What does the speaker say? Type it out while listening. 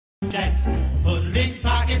jack. Put it in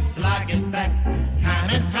pocket till I get back. Time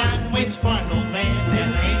and time waits for no man,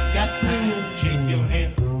 and I ain't got time to shake your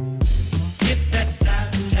hand. Get that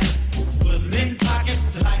time jack. Put it in pocket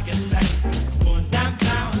till I get back. Going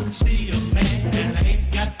downtown to see a man, and I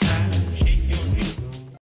ain't got time to shake your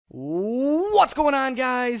hand. What's going on,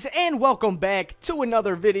 guys, and welcome back to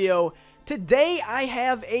another video. Today I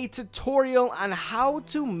have a tutorial on how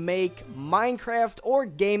to make Minecraft or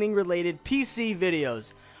gaming related PC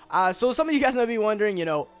videos. So some of you guys might be wondering, you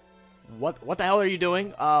know, what the hell are you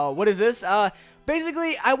doing? What is this?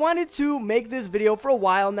 Basically, I wanted to make this video for a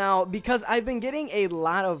while now because I've been getting a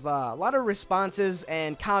lot of responses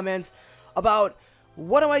and comments about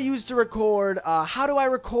what do I use to record, how do I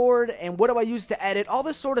record, and what do I use to edit, all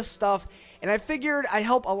this sort of stuff. And I figured I'd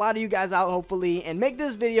help a lot of you guys out, hopefully, and make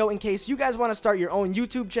this video in case you guys want to start your own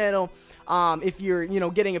YouTube channel. If you're, you know,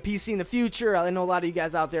 getting a PC in the future, I know a lot of you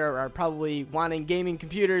guys out there are probably wanting gaming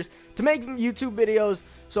computers to make YouTube videos.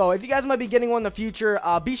 So if you guys might be getting one in the future,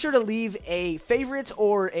 be sure to leave a favorite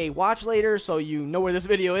or a watch later so you know where this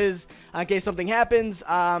video is in case something happens.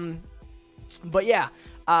 But yeah.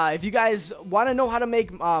 If you guys want to know how to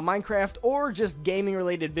make Minecraft or just gaming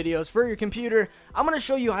related videos for your computer, I'm going to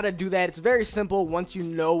show you how to do that. It's very simple once you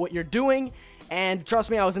know what you're doing, and trust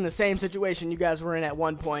me, I was in the same situation you guys were in at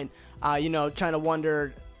one point, you know, trying to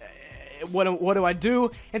wonder what do I do?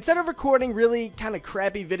 Instead of recording really kind of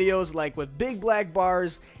crappy videos like with big black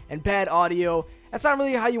bars and bad audio, that's not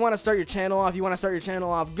really how you want to start your channel off. You want to start your channel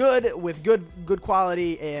off good with good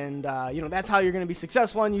quality, and you know, that's how you're going to be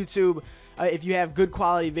successful on YouTube. If you have good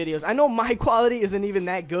quality videos. I know my quality isn't even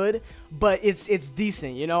that good, but it's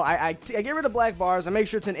decent. You know, I get rid of black bars. I make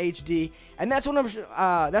sure it's in HD, and that's what I'm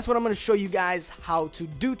going to show you guys how to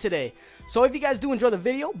do today. So if you guys do enjoy the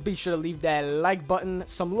video, be sure to leave that like button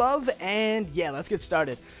some love, and yeah, let's get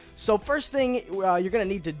started. So first thing you're gonna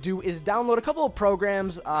need to do is download a couple of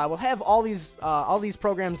programs. We'll have all these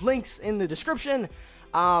programs links in the description.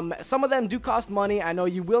 Some of them do cost money. I know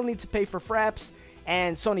you will need to pay for Fraps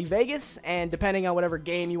and Sony Vegas, and depending on whatever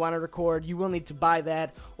game you want to record, you will need to buy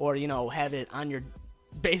that, or, you know, have it on your,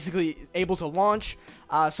 basically able to launch.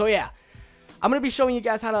 So yeah, I'm gonna be showing you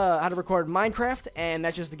guys how to record Minecraft, and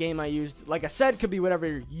that's just the game I used. Like I said, could be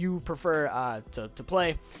whatever you prefer to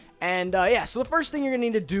play. And yeah, so the first thing you're gonna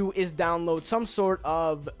need to do is download some sort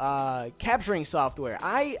of capturing software.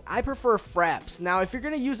 I prefer Fraps. Now, if you're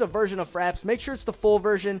gonna use a version of Fraps, make sure it's the full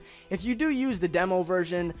version. If you do use the demo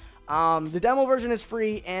version, the demo version is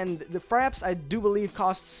free, and the Fraps, I do believe,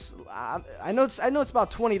 costs I know it's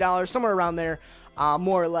about $20, somewhere around there,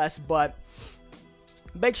 more or less. But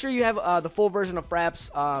make sure you have the full version of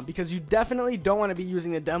Fraps, because you definitely don't want to be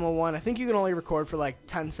using the demo one. I think you can only record for like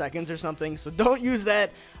 10 seconds or something, so don't use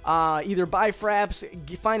that. Either buy Fraps,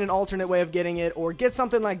 find an alternate way of getting it, or get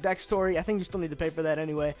something like Dextory. I think you still need to pay for that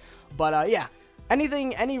anyway. But yeah,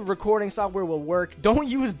 any recording software will work. Don't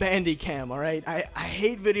use Bandicam, alright? I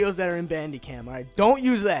hate videos that are in Bandicam, alright? Don't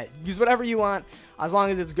use that. Use whatever you want, as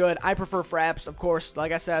long as it's good. I prefer Fraps, of course.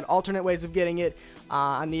 Like I said, alternate ways of getting it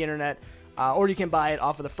on the internet. Or you can buy it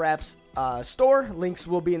off of the Fraps store. Links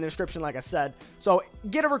will be in the description, like I said. So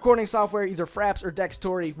get a recording software, either Fraps or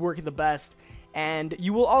Dextory, work the best. And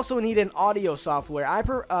you will also need an audio software. I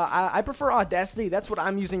prefer Audacity. That's what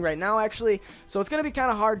I'm using right now, actually. So it's gonna be kind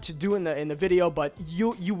of hard to do in the video, but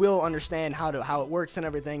you will understand how it works and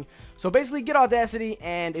everything. So basically, get Audacity,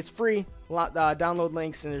 and it's free. Download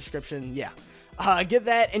links in the description. Yeah. Get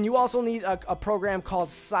that, and you also need a program called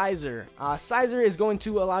Sizer. Sizer is going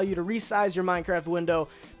to allow you to resize your Minecraft window,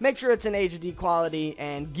 make sure it's in HD quality,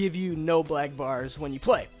 and give you no black bars when you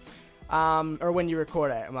play. Or when you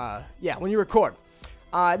record it. Yeah, when you record.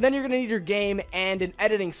 Then you're going to need your game and an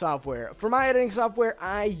editing software. For my editing software,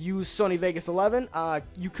 I use Sony Vegas 11.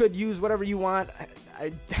 You could use whatever you want.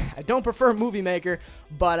 I don't prefer Movie Maker,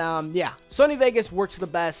 but yeah, Sony Vegas works the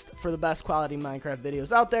best for the best quality Minecraft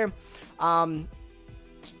videos out there.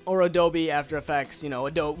 Or Adobe After Effects, you know,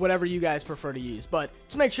 Adobe, whatever you guys prefer to use. But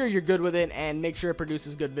just make sure you're good with it, and make sure it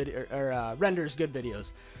produces good video, or renders good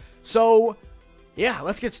videos. So yeah,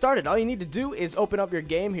 let's get started. All you need to do is open up your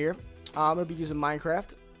game here. I'm going to be using Minecraft.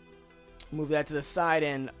 Move that to the side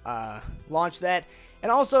and launch that.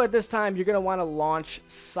 And also at this time, you're going to want to launch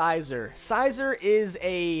Sizer. Sizer is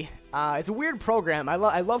it's a weird program. I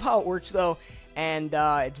love how it works, though, and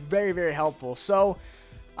it's very, very helpful. So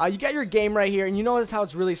you got your game right here, and you notice how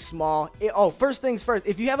it's really small. First things first,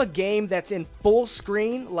 if you have a game that's in full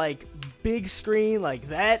screen, like big screen like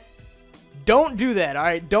that, don't do that,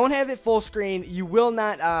 alright? Don't have it full screen. You will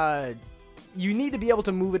not, you need to be able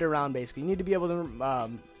to move it around, basically. You need to be able to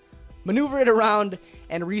maneuver it around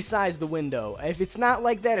and resize the window. If it's not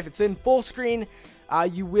like that, if it's in full screen,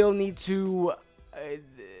 you will need to...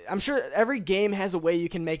 I'm sure every game has a way you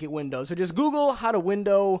can make it window. So just Google how to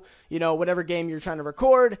window, you know, whatever game you're trying to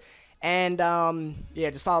record. And, yeah,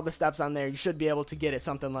 just follow the steps on there. You should be able to get it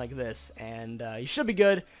something like this. And you should be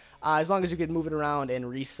good as long as you can move it around and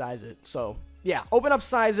resize it. So, yeah, open up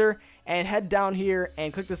Sizer and head down here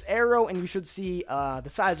and click this arrow. And you should see the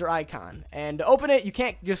Sizer icon. And to open it, you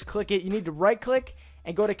can't just click it. You need to right-click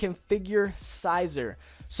and go to Configure Sizer.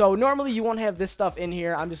 So normally you won't have this stuff in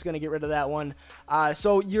here. I'm just going to get rid of that one.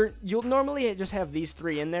 So you'll normally just have these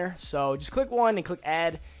three in there. So just click one and click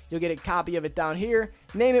add. You'll get a copy of it down here.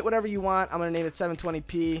 Name it whatever you want. I'm going to name it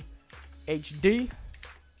 720p HD.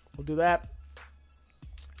 We'll do that.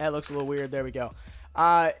 That looks a little weird. There we go.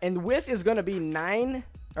 And the width is going to be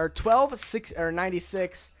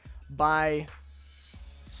 96 by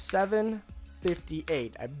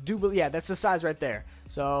 758. I do believe, yeah, that's the size right there.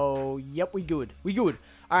 So, yep, we good. We good.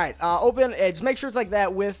 All right, open. Just make sure it's like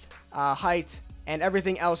that with height and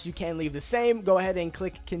everything else. You can leave the same. Go ahead and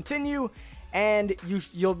click continue, and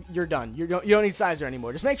you're done. You don't need Sizer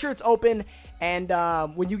anymore. Just make sure it's open, and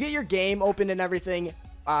when you get your game open and everything,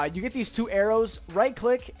 you get these two arrows. Right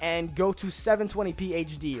click and go to 720p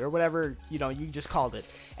HD or whatever you just called it,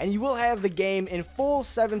 and you will have the game in full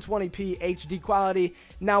 720p HD quality.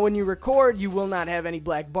 Now, when you record, you will not have any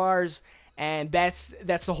black bars. And that's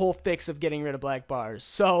the whole fix of getting rid of black bars.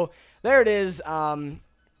 So there it is. Now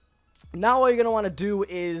all you're gonna want to do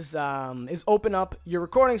is open up your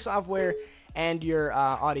recording software and your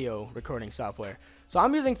audio recording software. So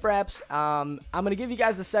I'm using Fraps. I'm gonna give you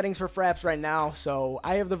guys the settings for Fraps right now. So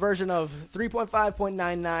I have the version of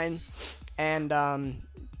 3.5.99, and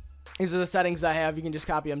these are the settings I have. You can just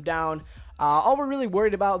copy them down. All we're really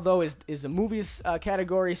worried about, though, is the movies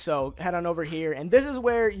category, so head on over here, and this is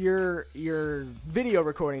where your video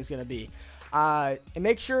recording is going to be. And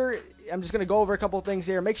make sure, I'm just going to go over a couple of things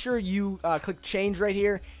here. Make sure you click change right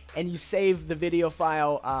here, and you save the video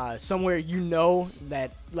file somewhere you know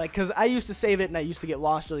that, like, because I used to save it, and I used to get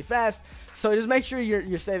lost really fast, so just make sure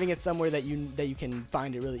you're saving it somewhere that you can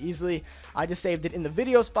find it really easily. I just saved it in the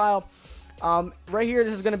videos file. Right here,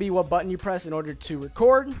 this is going to be what button you press in order to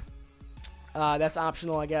record. That's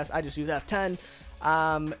optional, I guess. I just use F10.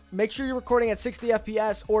 Make sure you're recording at 60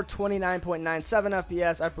 FPS or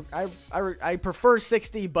 29.97 FPS. I prefer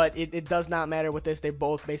 60, but it does not matter with this. They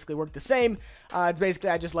both basically work the same. It's basically,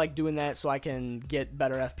 I just like doing that so I can get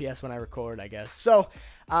better FPS when I record, I guess. So,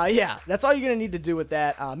 yeah, that's all you're going to need to do with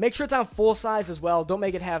that. Make sure it's on full size as well. Don't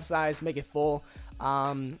make it half size. Make it full.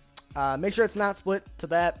 Make sure it's not split to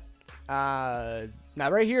that. Now,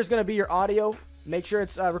 right here is going to be your audio. Make sure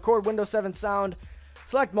it's record Windows 7 sound,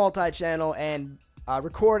 select multi-channel, and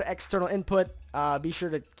record external input. Be sure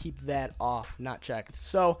to keep that off, not checked.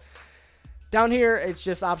 So down here, it's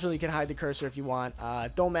just optional. You can hide the cursor if you want.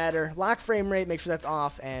 Don't matter. Lock frame rate, make sure that's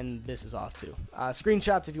off, and this is off too.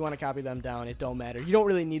 Screenshots, if you want to copy them down, it don't matter. You don't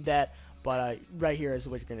really need that, but right here is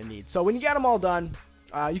what you're going to need. So when you got them all done,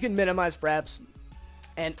 you can minimize Fraps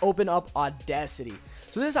and open up Audacity.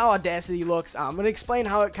 So this is how Audacity looks. I'm going to explain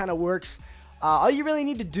how it kind of works. All you really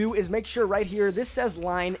need to do is make sure right here, this says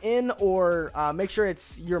line in, or make sure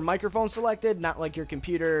it's your microphone selected, not like your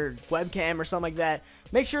computer webcam or something like that.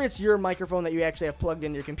 Make sure it's your microphone that you actually have plugged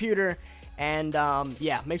in your computer, and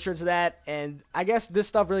yeah, make sure it's that. And I guess this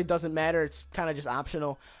stuff really doesn't matter. It's kind of just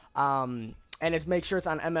optional. And it's make sure it's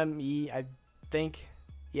on MME, I think.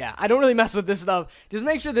 Yeah, I don't really mess with this stuff. Just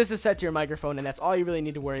make sure this is set to your microphone, and that's all you really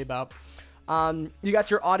need to worry about. You got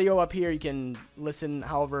your audio up here. You can listen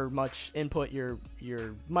however much input your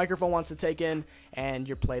microphone wants to take in, and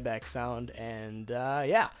your playback sound. And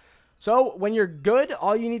yeah, so when you're good,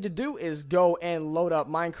 all you need to do is go and load up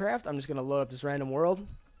Minecraft. I'm just gonna load up this random world,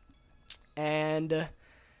 and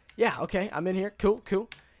yeah, okay, I'm in here. Cool.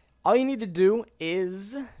 All you need to do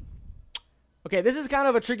is, okay, this is kind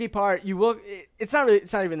of a tricky part. It's not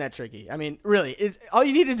even that tricky. I mean, really, all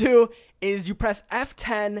you need to do is you press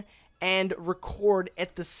F10 and record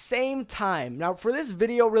at the same time. Now, for this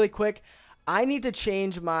video, really quick, I need to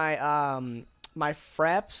change my my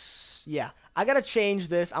Fraps. Yeah, I gotta change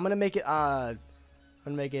this. I'm gonna make it. I'm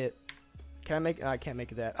gonna make it. Can I make? I can't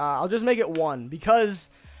make it that. I'll just make it 1 because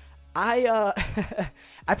I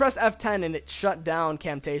I pressed F10 and it shut down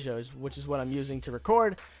Camtasia, which is what I'm using to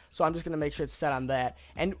record. So I'm just going to make sure it's set on that.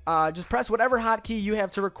 And just press whatever hotkey you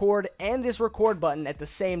have to record and this record button at the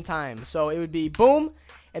same time. So it would be boom,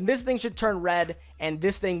 and this thing should turn red, and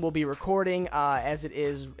this thing will be recording as it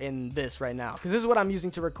is in this right now. Because this is what I'm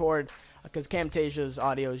using to record because Camtasia's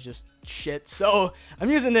audio is just shit. So I'm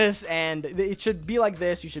using this, and it should be like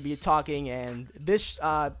this. You should be talking, and this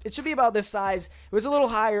it should be about this size. If it's a little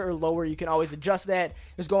higher or lower, you can always adjust that.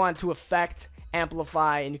 Just go on to Effect,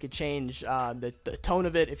 Amplify, and you can change the tone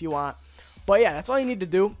of it if you want. But yeah, that's all you need to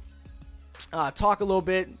do. Talk a little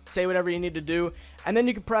bit, say whatever you need to do, and then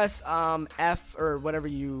you can press F or whatever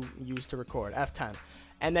you use to record, F10.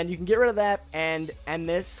 And then you can get rid of that and end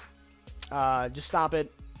this. Just stop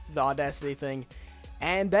it, the Audacity thing.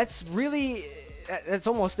 And that's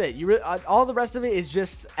almost it. All the rest of it is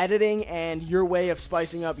just editing and your way of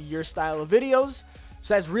spicing up your style of videos.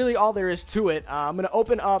 So that's really all there is to it. I'm going to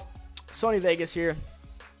open up Sony Vegas here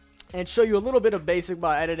and show you a little bit of basic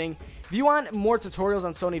about editing. If you want more tutorials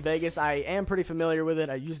on Sony Vegas, I am pretty familiar with it.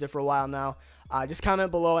 I used it for a while now. Just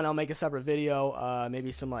comment below and I'll make a separate video,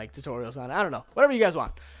 maybe some like tutorials on it. I don't know, whatever you guys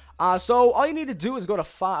want. So all you need to do is go to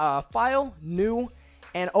File, New,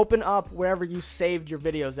 and open up wherever you saved your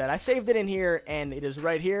videos at. I saved it in here, and it is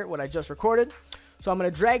right here, what I just recorded. So I'm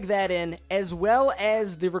going to drag that in, as well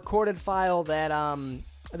as the recorded file that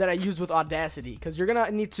I use with Audacity, because you're going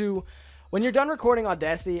to need to, when you're done recording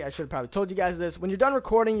Audacity, I should have probably told you guys this, when you're done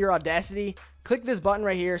recording your Audacity, click this button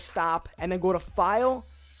right here, stop, and then go to File,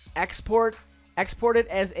 Export it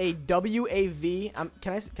as a WAV.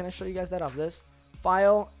 Can I show you guys that off this?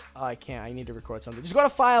 File, I can't, I need to record something. Just go to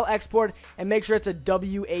File, Export, and make sure it's a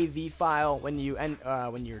WAV file when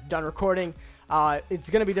you're done recording. It's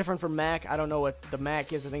going to be different for Mac. I don't know what the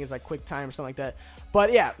Mac is. I think it's like QuickTime or something like that.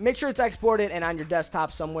 But yeah, make sure it's exported and on your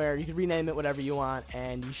desktop somewhere. You can rename it whatever you want,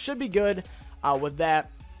 and you should be good with that.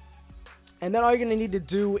 And then all you're going to need to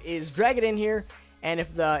do is drag it in here. And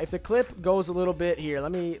if the clip goes a little bit here, I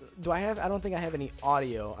don't think I have any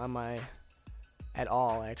audio on my at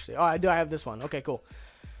all, actually. Oh, I do. I have this one. Okay, cool.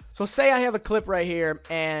 So say I have a clip right here,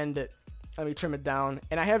 and let me trim it down,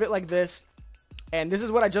 and I have it like this, and this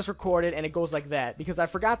is what I just recorded, and it goes like that because I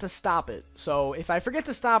forgot to stop it. So if I forget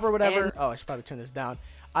to stop or whatever, I should probably turn this down.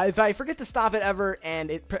 If I forget to stop it ever,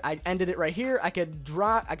 and I ended it right here, I could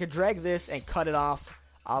drag this and cut it off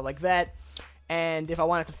like that. And if I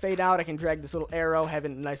want it to fade out, I can drag this little arrow, have a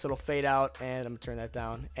nice little fade out, and I'm gonna turn that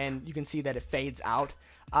down, and you can see that it fades out.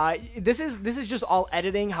 This is just all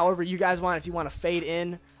editing. However you guys want. If you want to fade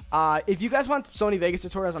in, if you guys want Sony Vegas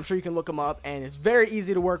tutorials, I'm sure you can look them up, and it's very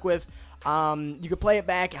easy to work with. You can play it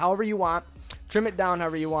back however you want, trim it down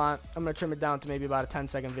however you want. I'm gonna trim it down to maybe about a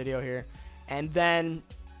 10-second video here, and then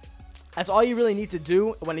that's all you really need to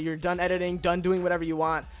do when you're done editing, done doing whatever you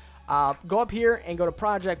want. Go up here and go to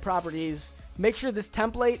Project Properties. Make sure this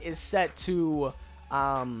template is set to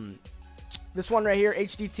this one right here,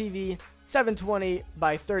 HDTV 720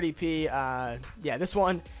 by 30p. Yeah, this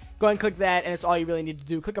one. Go ahead and click that, and it's all you really need to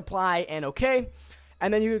do. Click Apply and OK.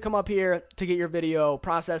 And then you can come up here to get your video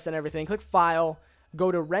processed and everything. Click File.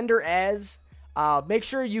 Go to Render As. Make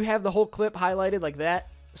sure you have the whole clip highlighted like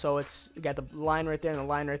that. So it's got the line right there and the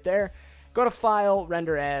line right there. Go to File,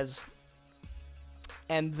 Render As.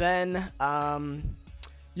 And then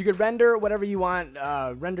you could render whatever you want,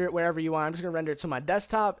 render it wherever you want. I'm just going to render it to my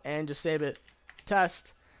desktop and just save it,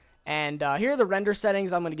 test. And here are the render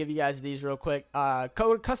settings. I'm going to give you guys these real quick.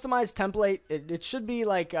 Customize template. It should be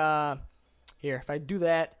like, here, if I do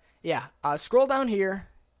that, yeah. Scroll down here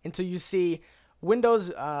until you see Windows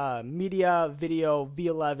Media Video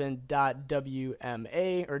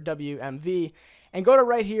V11.WMA or WMV. And go to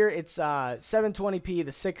right here. It's 720p,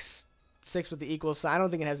 the 6 with the equals, so I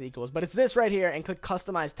don't think it has the equals, but it's this right here, and click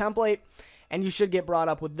Customize Template, and you should get brought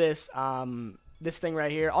up with this this thing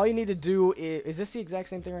right here. All you need to do is this the exact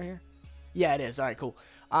same thing right here? Yeah, it is. All right, cool.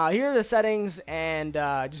 Here are the settings, and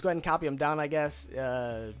just go ahead and copy them down, I guess.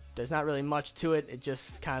 There's not really much to it. It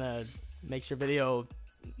just kind of makes your video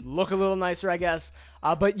look a little nicer, I guess.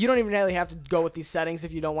 But you don't even really have to go with these settings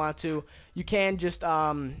if you don't want to. You can just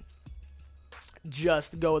go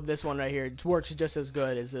with this one right here. It works just as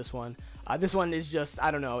good as this one. This one is just, I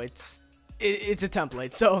don't know, it's a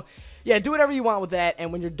template. So yeah, do whatever you want with that, and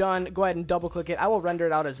when you're done, go ahead and double click it. I will render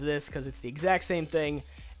it out as this because it's the exact same thing.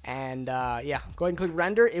 And yeah, go ahead and click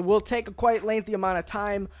render. It will take a quite lengthy amount of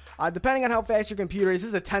time depending on how fast your computer is. This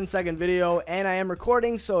is a 10-second video, and I am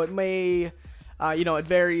recording, so it may you know, it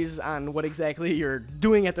varies on what exactly you're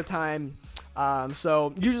doing at the time.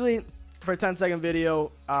 So usually for a 10-second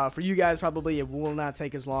video, for you guys probably it will not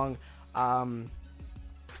take as long.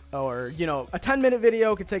 Or, you know, a 10-minute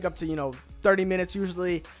video could take up to, you know, 30 minutes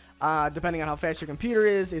usually, depending on how fast your computer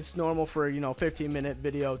is. It's normal for, you know, 15-minute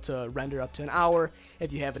video to render up to an hour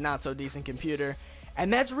if you have a not so decent computer.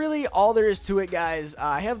 And that's really all there is to it, guys.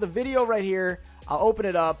 I have the video right here. I'll open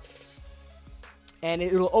it up, and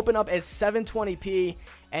it'll open up as 720p.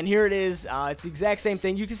 And here it is. It's the exact same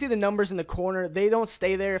thing. You can see the numbers in the corner. They don't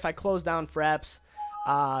stay there. If I close down Fraps,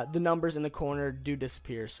 the numbers in the corner do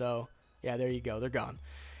disappear. So yeah, there you go. They're gone.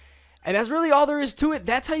 And that's really all there is to it.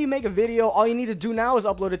 That's how you make a video. All you need to do now is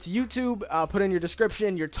upload it to YouTube, put in your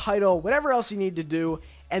description, your title, whatever else you need to do.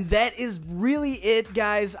 And that is really it,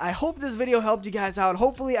 guys. I hope this video helped you guys out.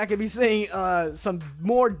 Hopefully, I could be seeing some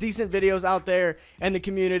more decent videos out there in the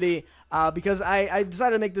community. Because I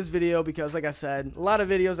decided to make this video because, like I said, a lot of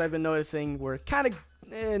videos I've been noticing were kind of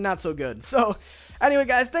not so good. So, anyway,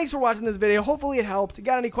 guys, thanks for watching this video. Hopefully, it helped.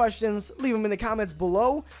 Got any questions? Leave them in the comments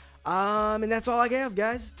below. And that's all I have,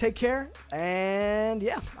 guys. Take care. And,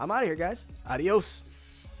 yeah, I'm out of here, guys. Adios.